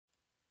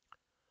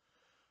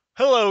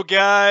Hello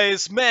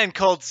guys, Man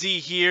Called Z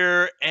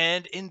here,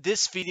 and in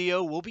this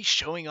video we'll be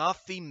showing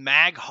off the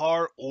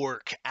Mag'har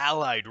Orc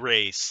allied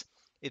race.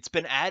 It's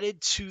been added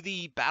to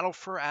the Battle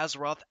for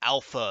Azeroth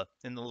Alpha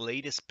in the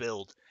latest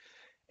build,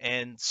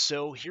 and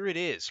so here it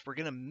is. We're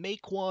gonna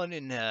make one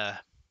and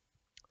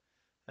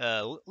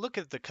look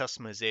at the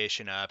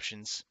customization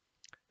options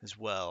as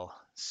well.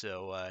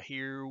 So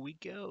here we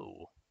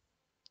go.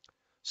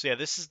 So yeah,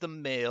 this is the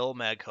male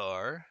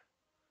Mag'har.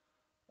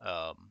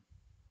 Um,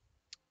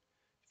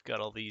 Got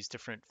all these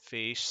different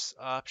face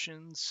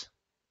options.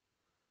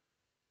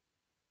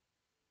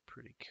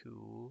 Pretty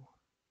cool.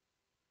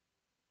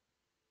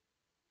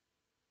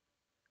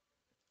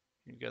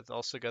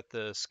 Also got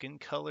the skin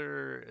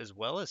color as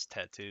well as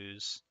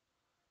tattoos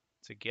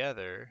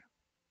together.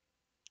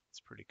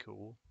 It's pretty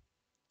cool.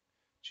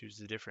 Choose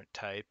the different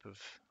type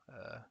of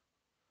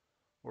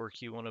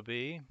orc you want to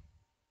be.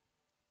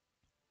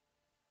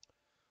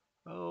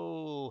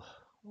 Oh,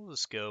 we'll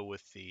just go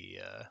with the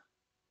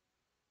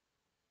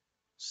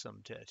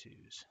some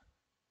tattoos.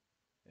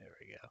 There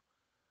we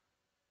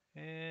go.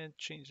 And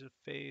change the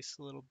face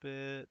a little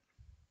bit.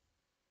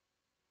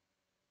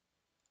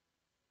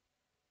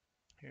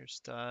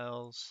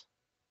 Hairstyles.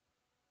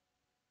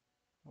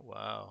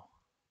 Wow.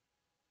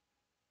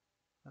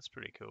 That's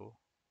pretty cool.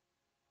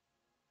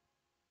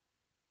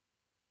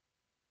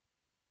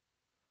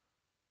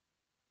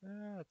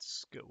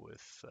 Let's go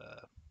with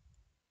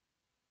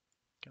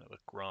kind of a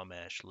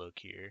Grommash look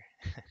here.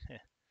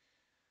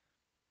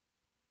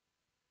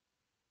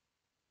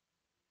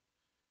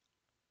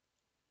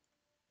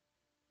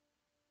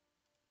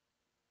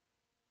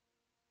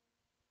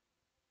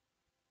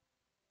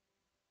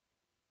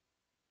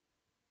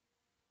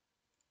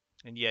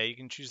 And yeah, you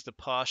can choose the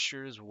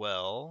posture as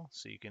well.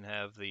 So you can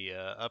have the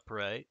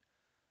upright,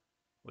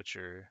 which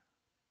are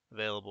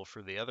available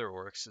for the other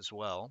orcs as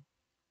well.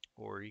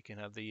 Or you can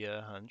have the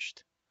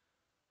hunched,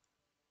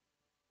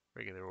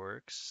 regular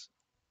orcs.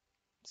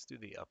 Let's do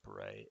the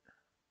upright.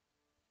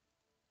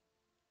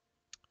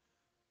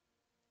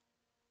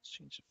 Let's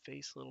change the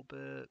face a little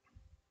bit.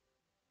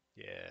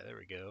 Yeah, there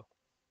we go.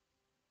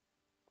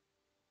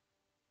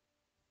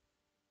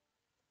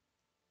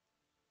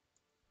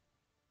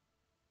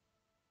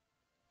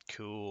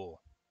 Cool.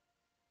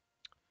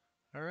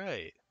 All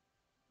right.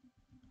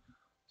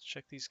 Let's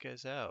check these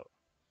guys out.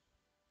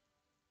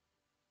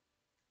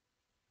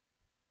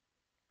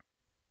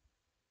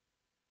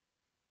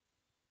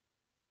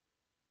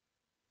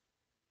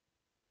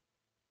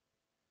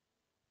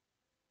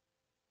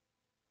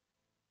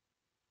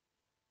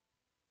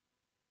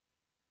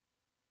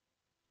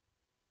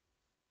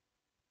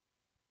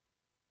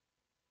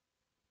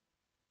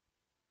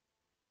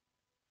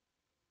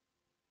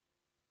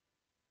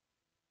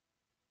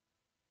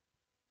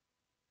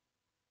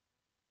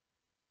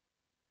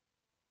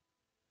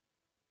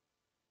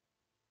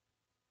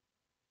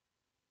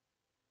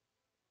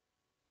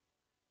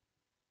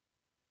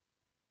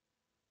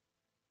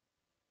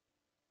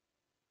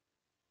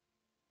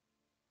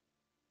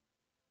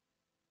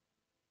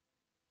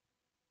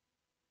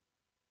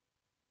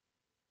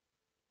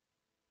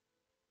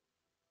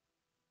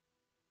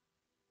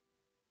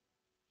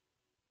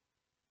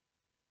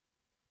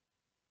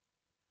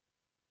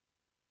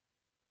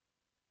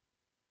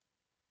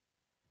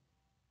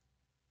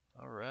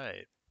 All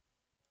right.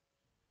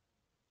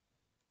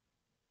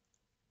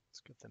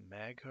 Let's get the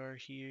Mag'har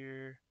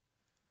here.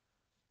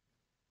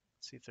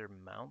 Let's see if their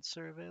mounts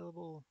are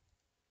available.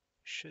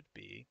 Should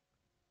be.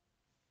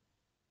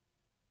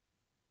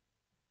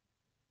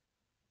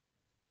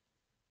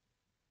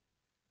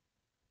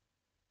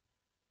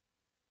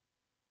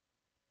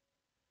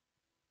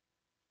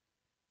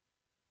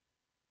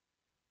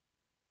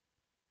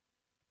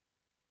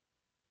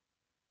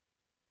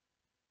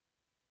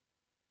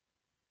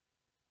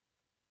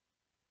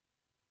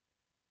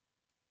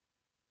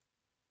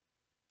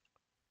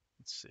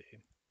 Let's see.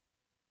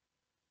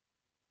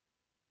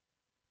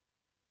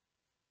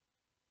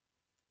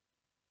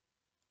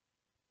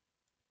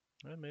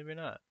 Well, maybe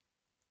not.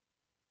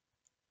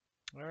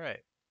 All right.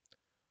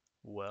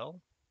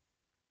 Well,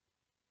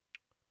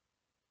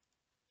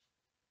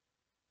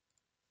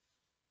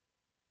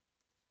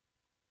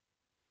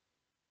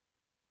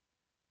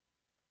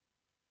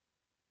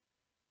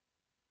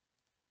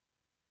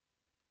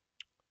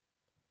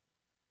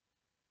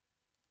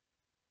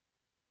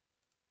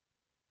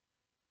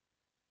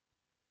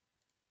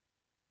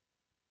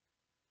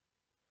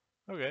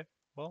 okay.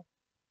 Well,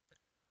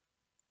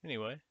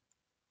 anyway.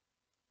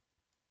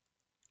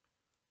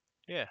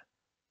 Yeah,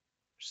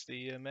 just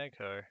the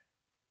Mag'har.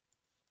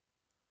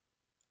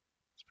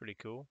 It's pretty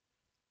cool.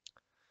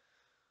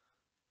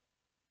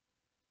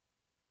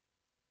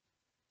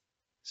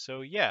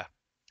 So yeah,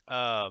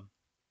 um,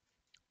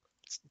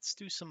 let's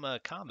do some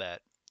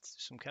combat. Let's do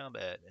some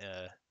combat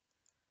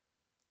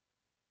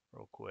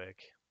real quick.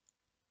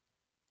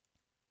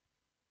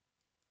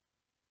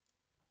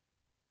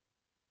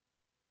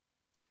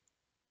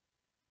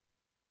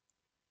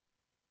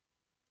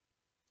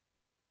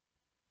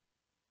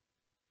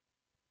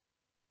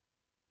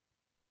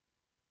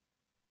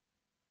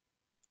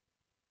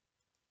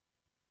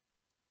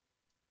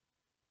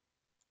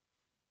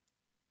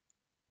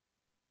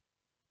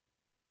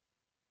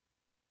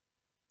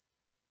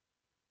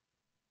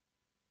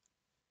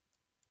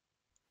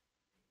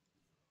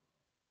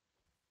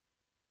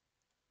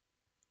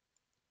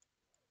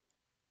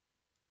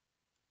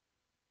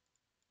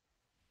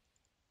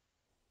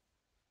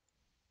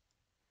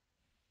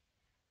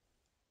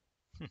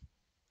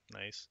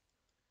 Nice.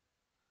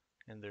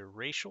 And their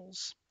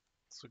racials.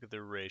 Let's look at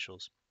their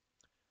racials.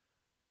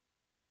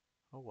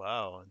 Oh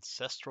wow,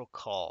 Ancestral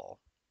Call.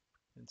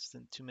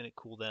 Instant 2-minute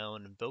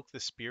cooldown. Invoke the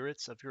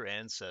spirits of your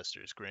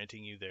ancestors,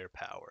 granting you their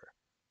power.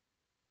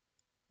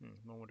 I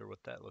wonder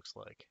what that looks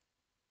like.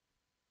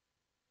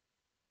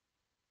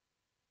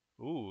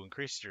 Ooh,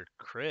 increase your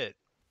crit.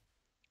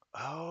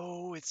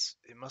 Oh, it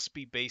must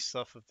be based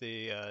off of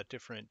the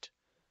different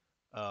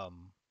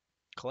um,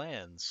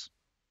 clans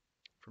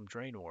from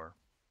Draenor.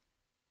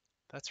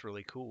 That's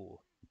really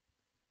cool.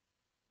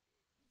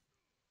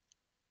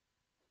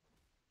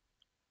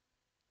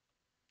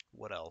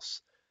 What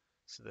else?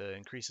 So the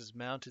increases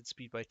mounted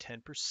speed by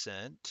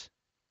 10%,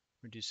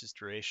 reduces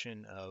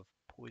duration of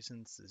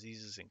poisons,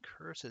 diseases, and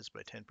curses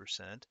by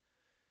 10%,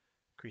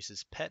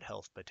 increases pet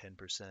health by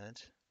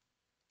 10%,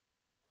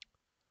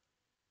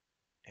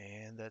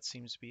 and that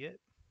seems to be it.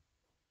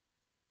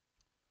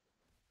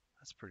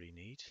 That's pretty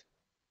neat.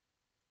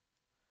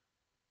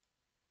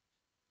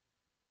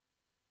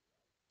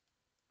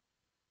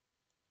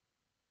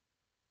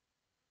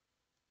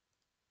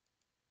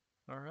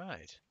 All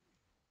right.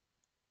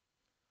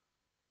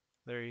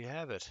 There you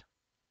have it.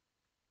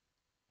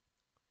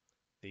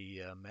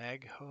 The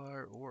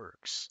Mag'har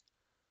Orcs.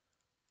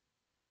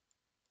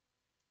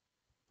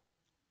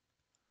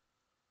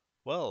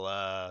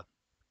 Well,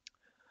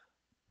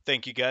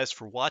 thank you guys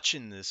for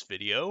watching this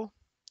video.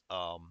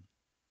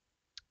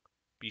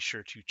 Be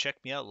sure to check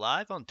me out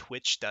live on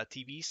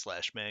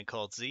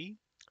twitch.tv/mancalledz.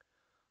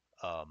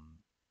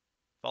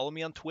 Follow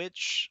me on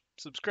Twitch,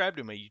 subscribe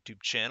to my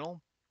YouTube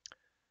channel,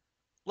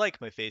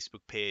 like my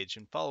Facebook page,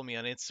 and follow me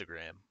on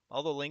Instagram.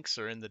 All the links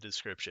are in the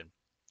description.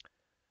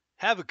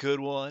 Have a good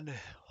one.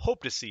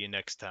 Hope to see you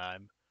next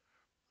time.